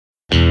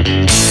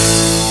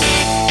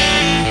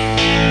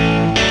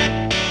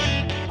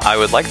I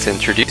would like to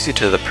introduce you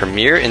to the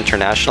premier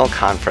international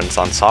conference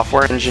on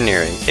software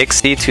engineering,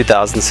 Icse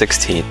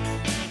 2016.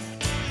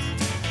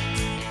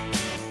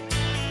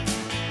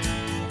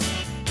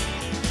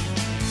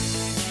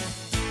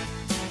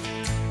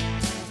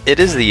 It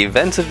is the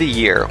event of the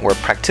year where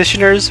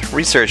practitioners,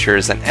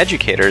 researchers, and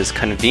educators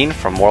convene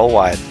from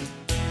worldwide.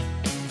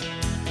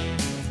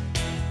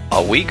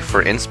 A week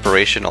for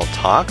inspirational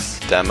talks,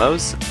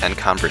 demos, and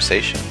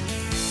conversation.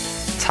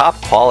 Top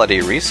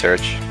quality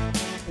research,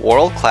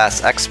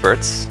 world-class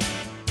experts,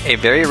 a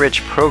very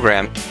rich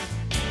program.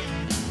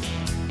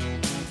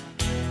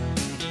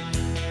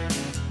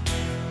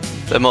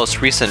 The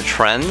most recent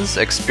trends,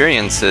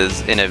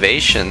 experiences,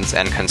 innovations,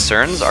 and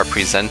concerns are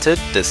presented,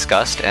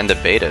 discussed, and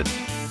debated.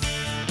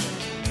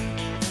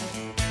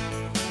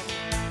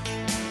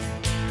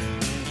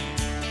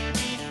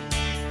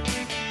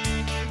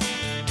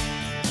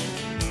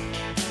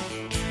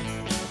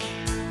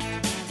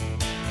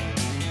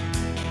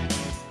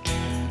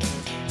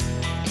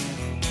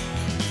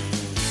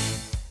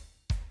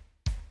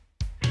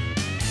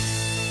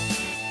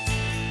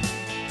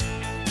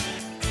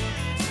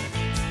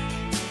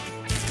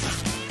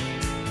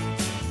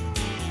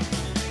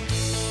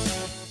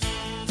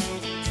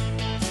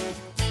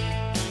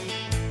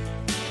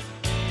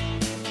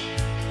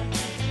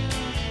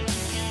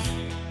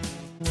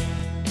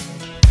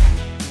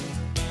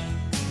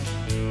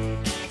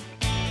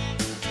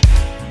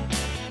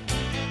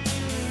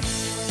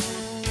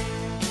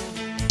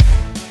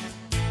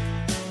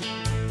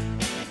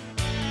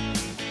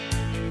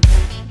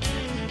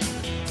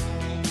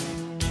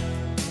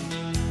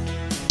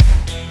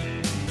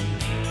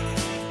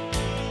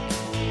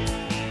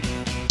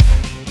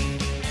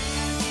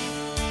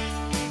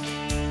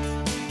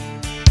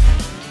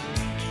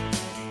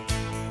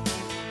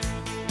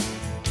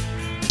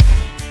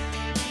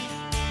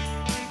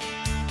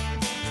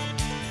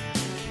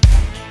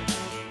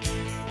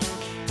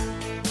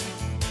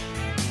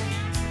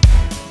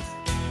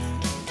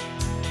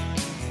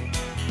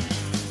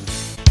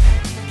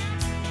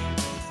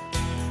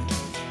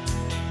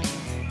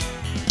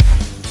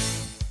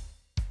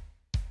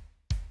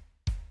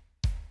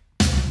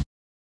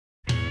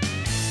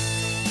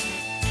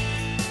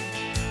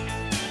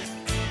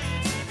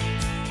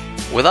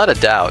 Without a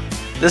doubt,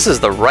 this is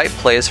the right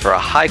place for a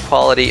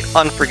high-quality,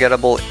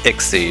 unforgettable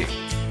Icse.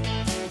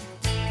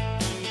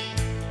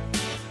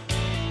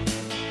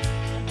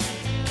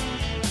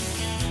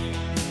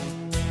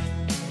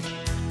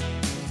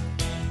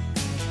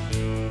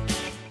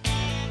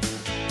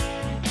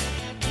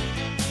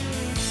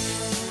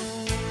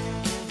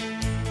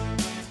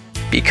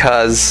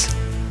 Because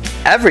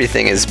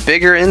everything is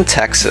bigger in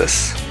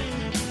Texas.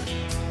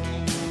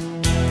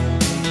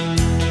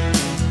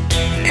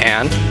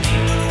 And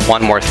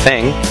one more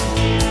thing,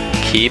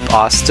 keep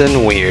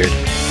Austin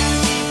weird.